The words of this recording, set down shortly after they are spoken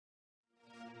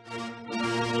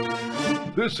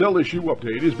This LSU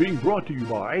update is being brought to you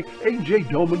by A.J.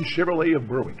 Doman Chevrolet of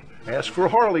Berwick. Ask for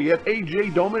Harley at A.J.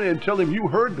 Doman and tell him you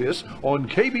heard this on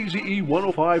Kbze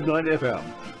 105.9 FM.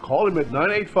 Call him at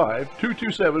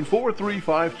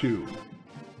 985-227-4352.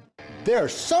 There are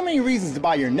so many reasons to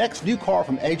buy your next new car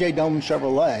from A.J. Doman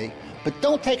Chevrolet, but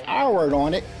don't take our word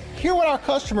on it. Hear what our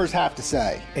customers have to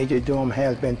say. A.J. Doman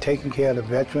has been taking care of the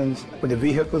veterans with the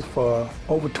vehicles for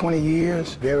over 20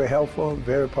 years. Very helpful,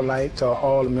 very polite to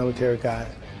all the military guys.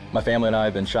 My family and I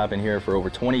have been shopping here for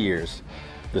over 20 years.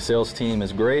 The sales team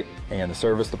is great, and the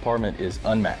service department is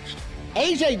unmatched.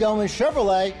 A.J. Doman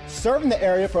Chevrolet, serving the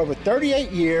area for over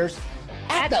 38 years,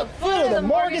 at the foot of the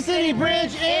Morgan City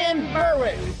Bridge in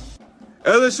Berwick.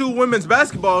 LSU women's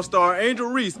basketball star Angel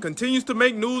Reese continues to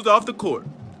make news off the court.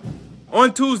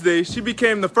 On Tuesday, she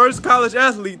became the first college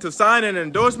athlete to sign an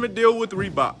endorsement deal with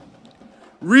Reebok.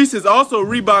 Reese is also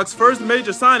Reebok's first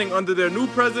major signing under their new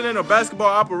president of basketball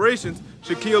operations,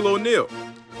 Shaquille O'Neal.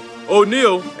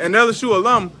 O'Neal, an LSU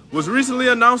alum, was recently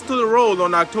announced to the role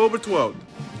on October 12th.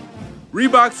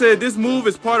 Reebok said this move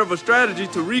is part of a strategy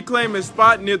to reclaim his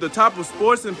spot near the top of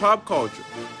sports and pop culture.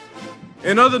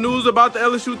 In other news about the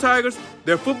LSU Tigers,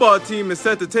 their football team is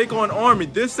set to take on Army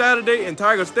this Saturday in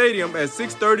Tiger Stadium at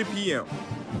 6:30 p.m.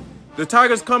 The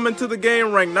Tigers come into the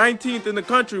game ranked 19th in the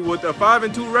country with a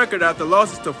 5-2 record after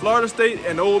losses to Florida State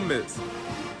and Ole Miss.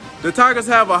 The Tigers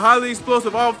have a highly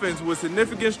explosive offense with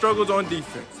significant struggles on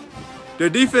defense. Their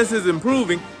defense is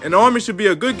improving, and Army should be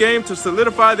a good game to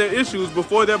solidify their issues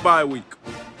before their bye week.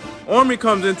 Army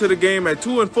comes into the game at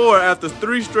 2-4 after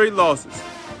 3 straight losses.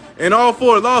 In all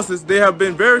 4 losses, they have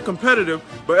been very competitive,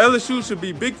 but LSU should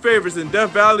be big favorites in Death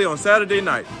Valley on Saturday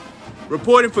night.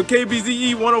 Reporting for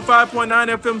Kbze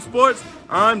 105.9 FM Sports,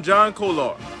 I'm John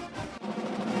Colar.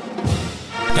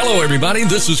 Hello, everybody.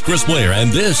 This is Chris Blair,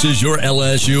 and this is your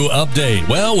LSU update.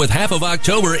 Well, with half of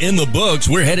October in the books,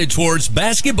 we're headed towards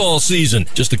basketball season.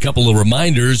 Just a couple of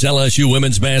reminders. LSU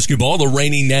women's basketball, the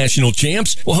reigning national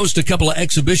champs, will host a couple of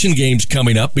exhibition games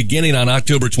coming up. Beginning on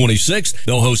October 26th,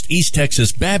 they'll host East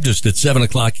Texas Baptist at 7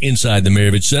 o'clock inside the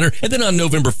Maravich Center. And then on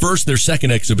November 1st, their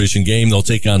second exhibition game, they'll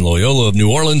take on Loyola of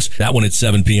New Orleans. That one at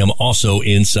 7 p.m. also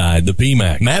inside the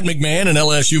PMAC. Matt McMahon and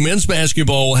LSU men's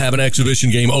basketball will have an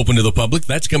exhibition game open to the public.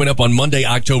 That's coming up on Monday,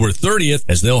 October 30th,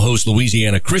 as they'll host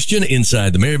Louisiana Christian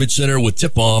inside the Maravich Center with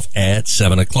tip-off at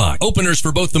 7 o'clock. Openers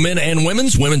for both the men and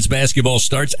women's. Women's basketball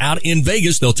starts out in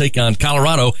Vegas. They'll take on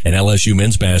Colorado, and LSU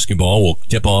men's basketball will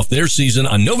tip off their season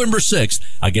on November 6th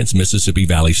against Mississippi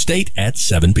Valley State at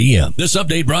 7 p.m. This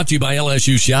update brought to you by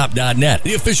LSUshop.net,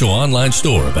 the official online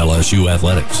store of LSU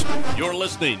Athletics. You're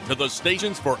listening to the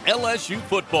stations for LSU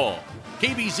football.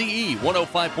 KBZE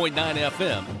 105.9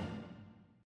 FM.